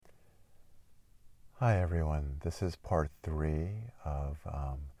Hi everyone, this is part 3 of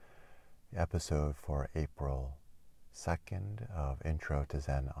the episode for April 2nd of Intro to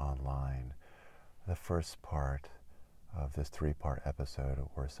Zen Online. The first part of this 3-part episode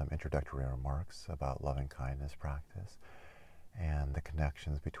were some introductory remarks about loving-kindness practice and the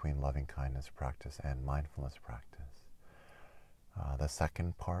connections between loving-kindness practice and mindfulness practice. The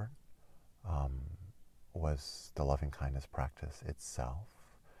second part was the loving-kindness practice itself.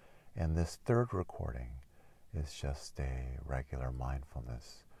 And this third recording is just a regular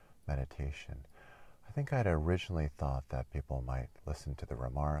mindfulness meditation. I think I'd originally thought that people might listen to the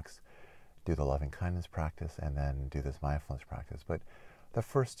remarks, do the loving-kindness practice, and then do this mindfulness practice. But the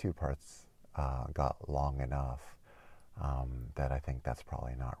first two parts got long enough that I think that's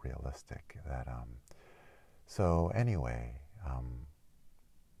probably not realistic. So anyway,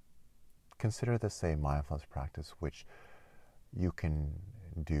 consider this a mindfulness practice which you can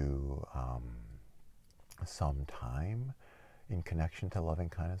do some time in connection to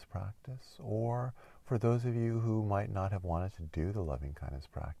loving-kindness practice, or for those of you who might not have wanted to do the loving-kindness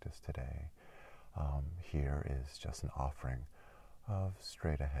practice today, here is just an offering of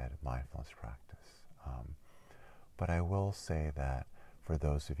straight-ahead mindfulness practice. But I will say that for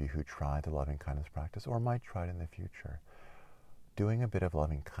those of you who tried the loving-kindness practice or might try it in the future, doing a bit of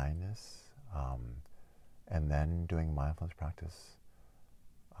loving-kindness and then doing mindfulness practice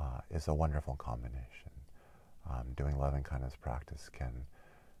is a wonderful combination. Doing loving-kindness practice can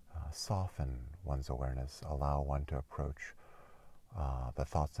soften one's awareness, allow one to approach the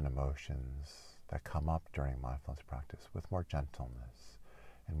thoughts and emotions that come up during mindfulness practice with more gentleness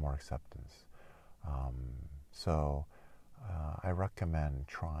and more acceptance. So I recommend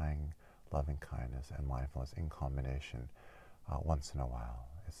trying loving-kindness and mindfulness in combination once in a while.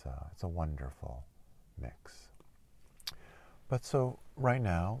 It's a wonderful mix. But so right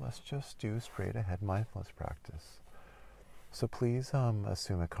now, let's just do straight ahead mindfulness practice. So please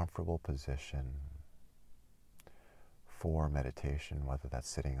assume a comfortable position for meditation, whether that's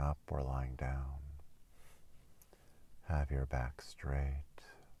sitting up or lying down. Have your back straight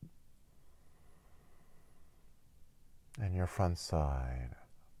and your front side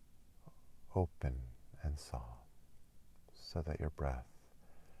open and soft so that your breath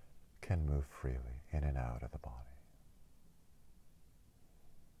can move freely in and out of the body.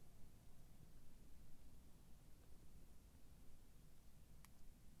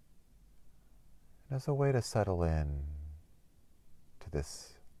 As a way to settle in to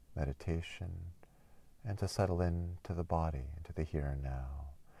this meditation and to settle into the body, into the here and now,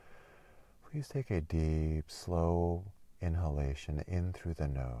 please take a deep, slow inhalation in through the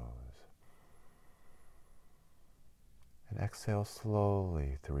nose and exhale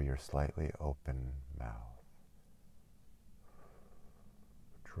slowly through your slightly open mouth,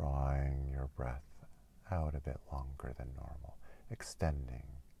 drawing your breath out a bit longer than normal, extending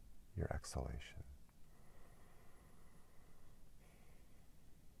your exhalation.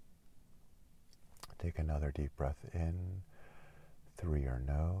 Take another deep breath in through your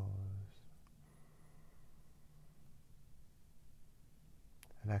nose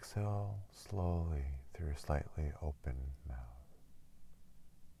and exhale slowly through your slightly open mouth.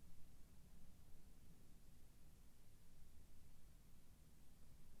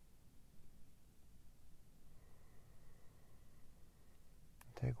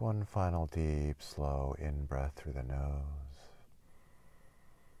 Take one final deep, slow in-breath through the nose.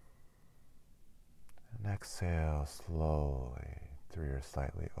 And exhale slowly through your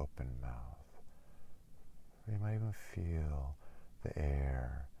slightly open mouth. You might even feel the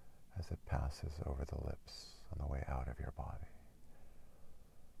air as it passes over the lips on the way out of your body.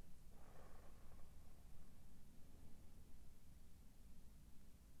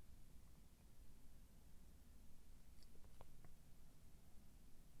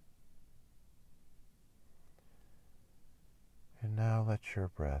 And now let your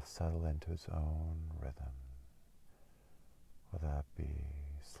breath settle into its own rhythm, whether that be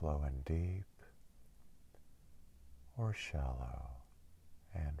slow and deep or shallow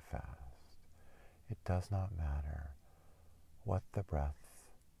and fast. It does not matter what the breath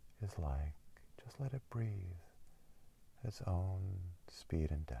is like. Just let it breathe at its own speed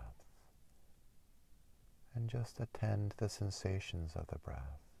and depth. And just attend to the sensations of the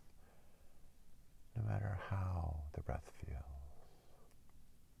breath, no matter how the breath feels.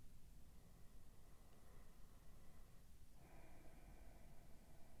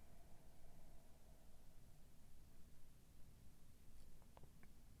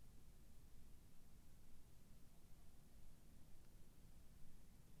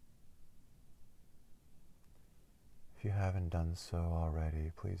 If you haven't done so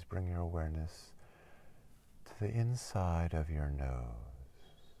already, please bring your awareness the inside of your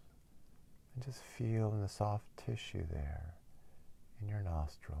nose and just feel in the soft tissue there in your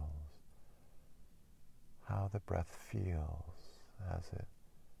nostrils how the breath feels as it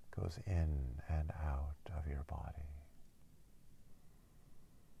goes in and out of your body.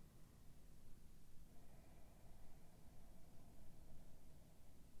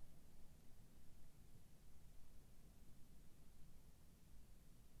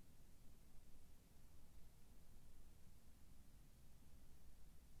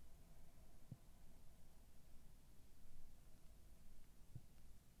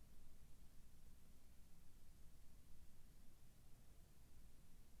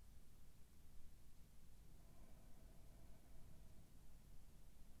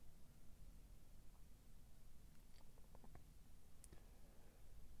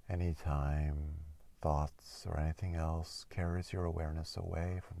 Anytime thoughts or anything else carries your awareness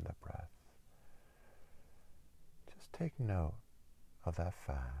away from the breath, just take note of that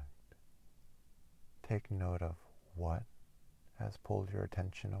fact. Take note of what has pulled your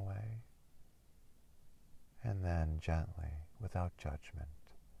attention away, and then gently, without judgment,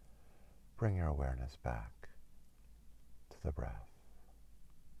 bring your awareness back to the breath.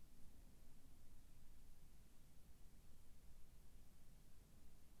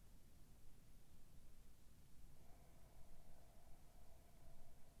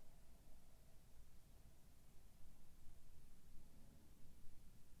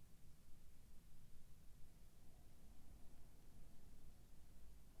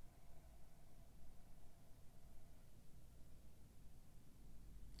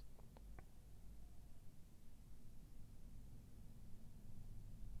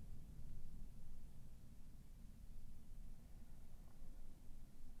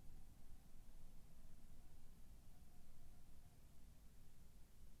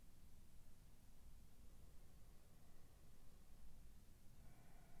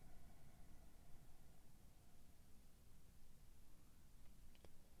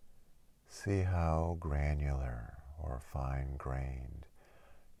 See how granular or fine-grained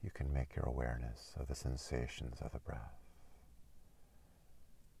you can make your awareness of the sensations of the breath.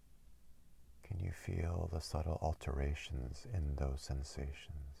 Can you feel the subtle alterations in those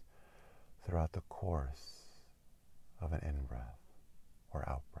sensations throughout the course of an in-breath or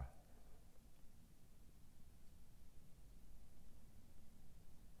out-breath?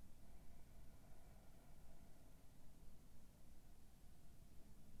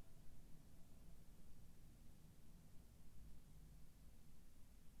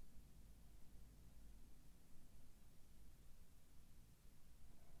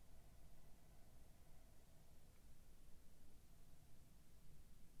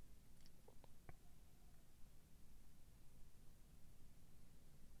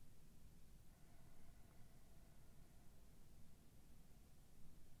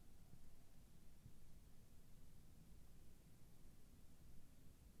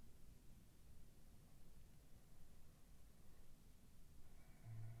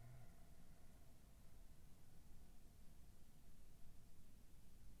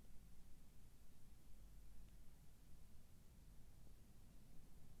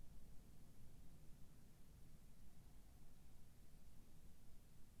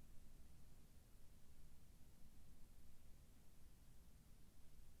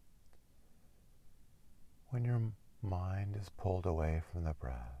 When your mind is pulled away from the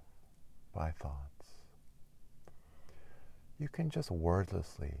breath by thoughts, you can just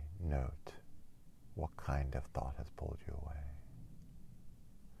wordlessly note what kind of thought has pulled you away.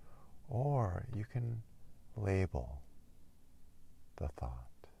 Or you can label the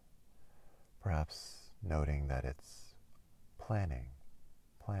thought, perhaps noting that it's planning,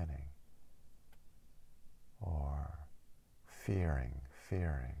 or fearing,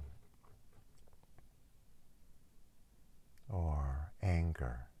 or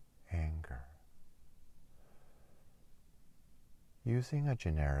anger. Using a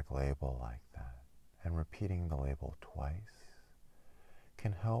generic label like that and repeating the label twice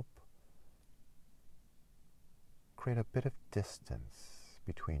can help create a bit of distance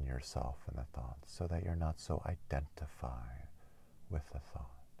between yourself and the thought so that you're not so identified with the thought.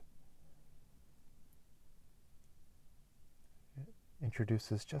 It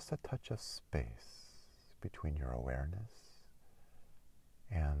introduces just a touch of space between your awareness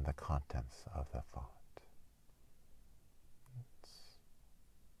and the contents of the thought. It's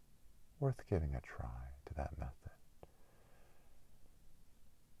worth giving a try to that method.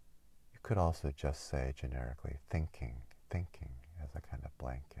 You could also just say generically thinking as a kind of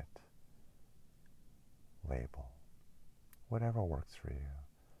blanket label. Whatever works for you.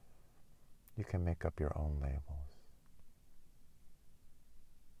 You can make up your own labels.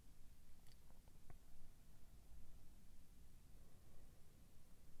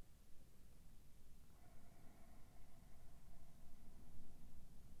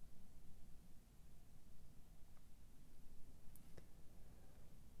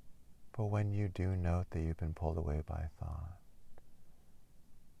 But when you do note that you've been pulled away by thought,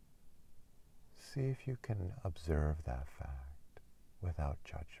 see if you can observe that fact without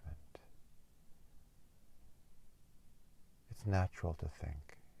judgment. It's natural to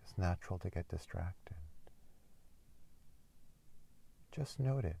think. It's natural to get distracted. Just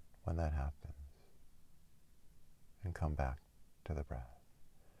note it when that happens and come back to the breath.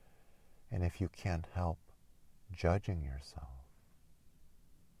 And if you can't help judging yourself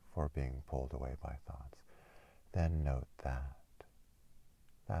for being pulled away by thoughts, then note that.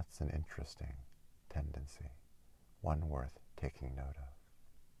 That's an interesting tendency, one worth taking note of.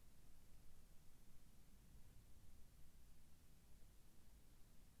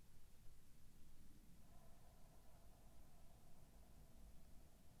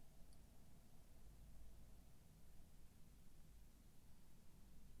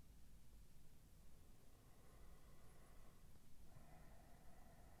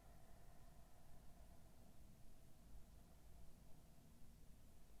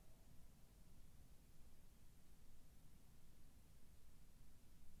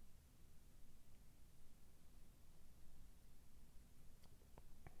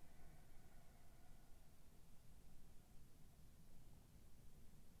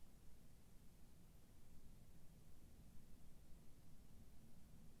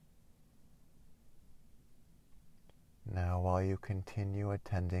 Now, while you continue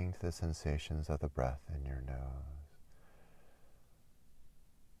attending to the sensations of the breath in your nose,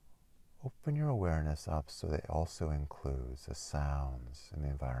 open your awareness up so that it also includes the sounds in the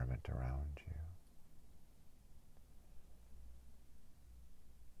environment around you.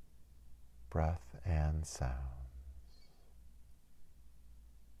 Breath and sounds.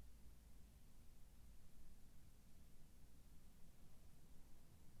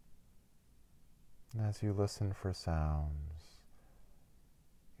 And as you listen for sounds,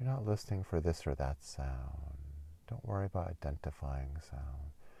 you're not listening for this or that sound. Don't worry about identifying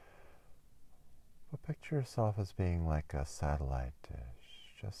sound. But picture yourself as being like a satellite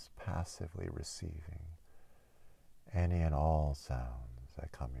dish, just passively receiving any and all sounds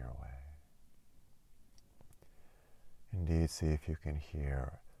that come your way. Indeed, see if you can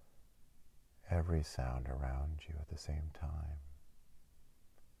hear every sound around you at the same time.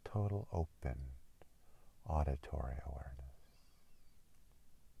 Total open auditory awareness.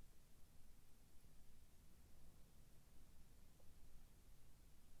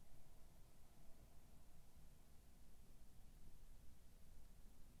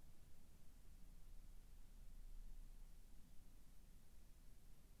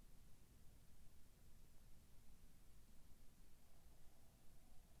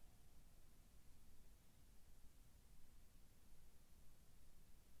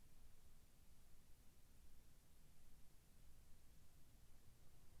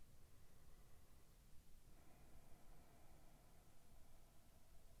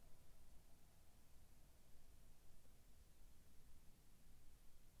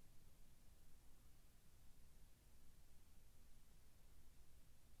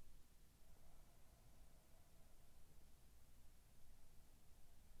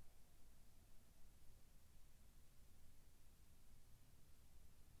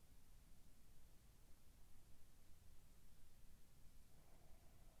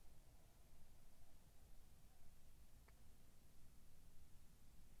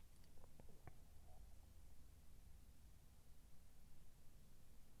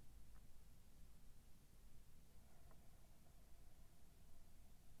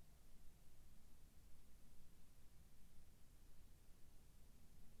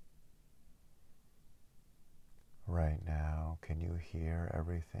 Right now, can you hear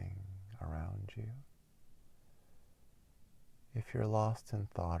everything around you? If you're lost in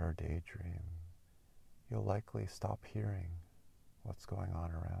thought or daydream, you'll likely stop hearing what's going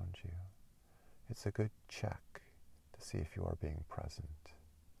on around you. It's a good check to see if you are being present.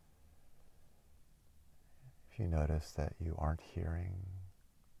 If you notice that you aren't hearing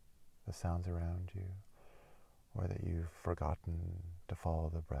the sounds around you, or that you've forgotten to follow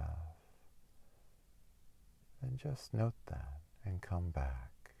the breath, then just note that and come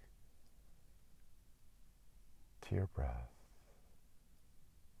back to your breath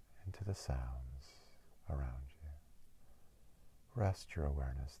and to the sounds around you. Rest your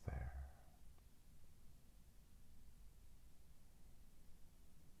awareness there.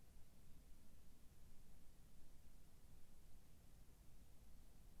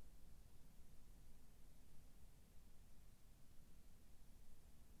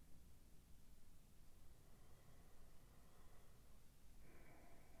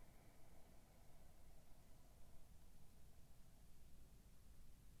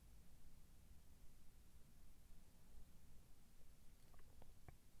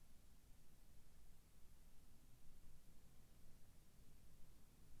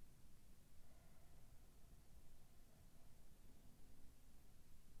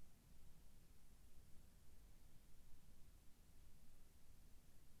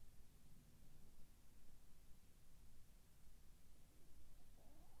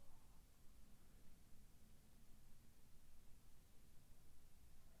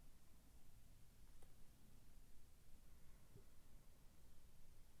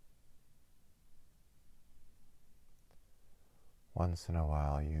 Once in a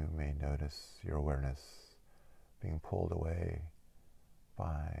while, you may notice your awareness being pulled away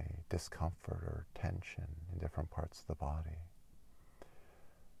by discomfort or tension in different parts of the body.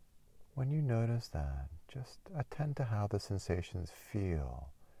 When you notice that, just attend to how the sensations feel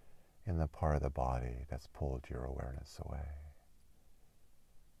in the part of the body that's pulled your awareness away.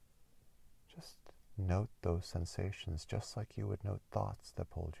 Just note those sensations just like you would note thoughts that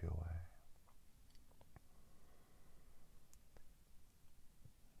pulled you away.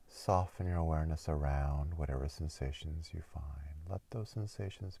 Soften your awareness around whatever sensations you find. Let those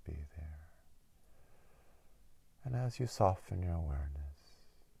sensations be there. And as you soften your awareness,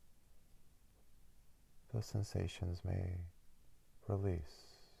 those sensations may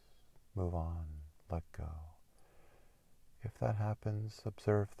release, move on, let go. If that happens,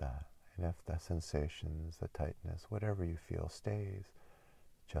 observe that. And if the sensations, the tightness, whatever you feel stays,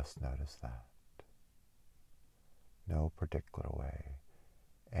 just notice that. No particular way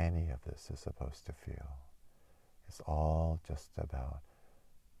any of this is supposed to feel. It's all just about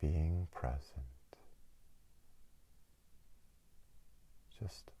being present.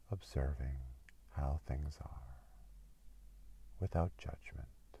 Just observing how things are without judgment.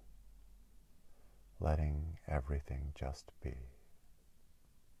 Letting everything just be.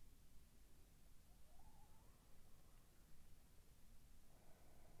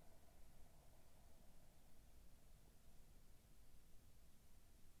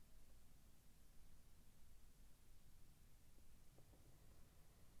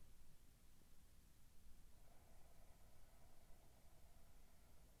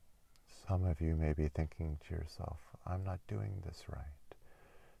 Some of you may be thinking to yourself, I'm not doing this right.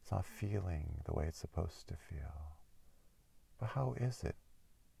 It's not feeling the way it's supposed to feel. But how is it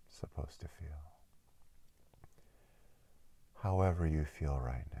supposed to feel? However you feel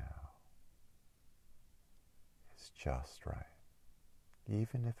right now is just right.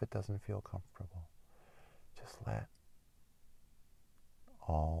 Even if it doesn't feel comfortable, just let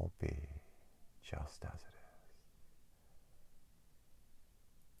all be just as it is.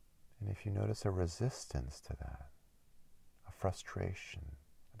 And if you notice a resistance to that, a frustration,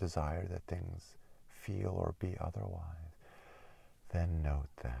 a desire that things feel or be otherwise, then note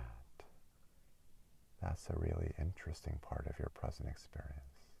that. That's a really interesting part of your present experience.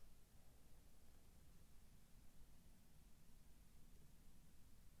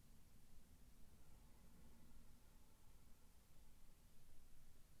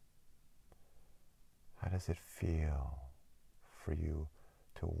 How does it feel for you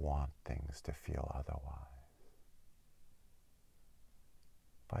to want things to feel otherwise?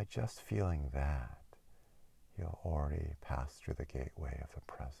 By just feeling that, you'll already pass through the gateway of the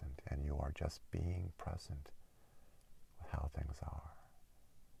present, and you are just being present with how things are.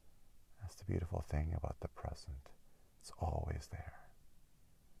 That's the beautiful thing about the present. It's always there.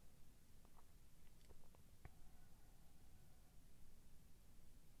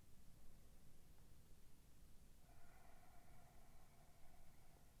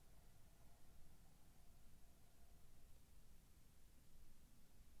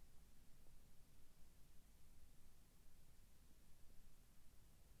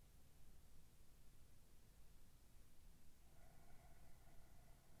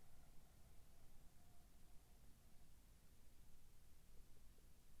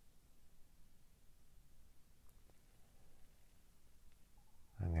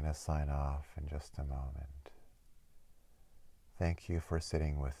 I'm going to sign off in just a moment. Thank you for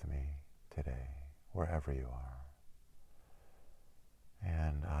sitting with me today, wherever you are.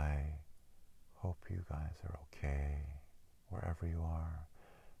 And I hope you guys are okay, wherever you are,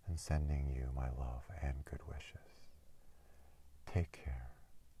 and sending you my love and good wishes. Take care.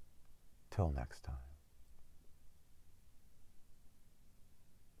 Till next time.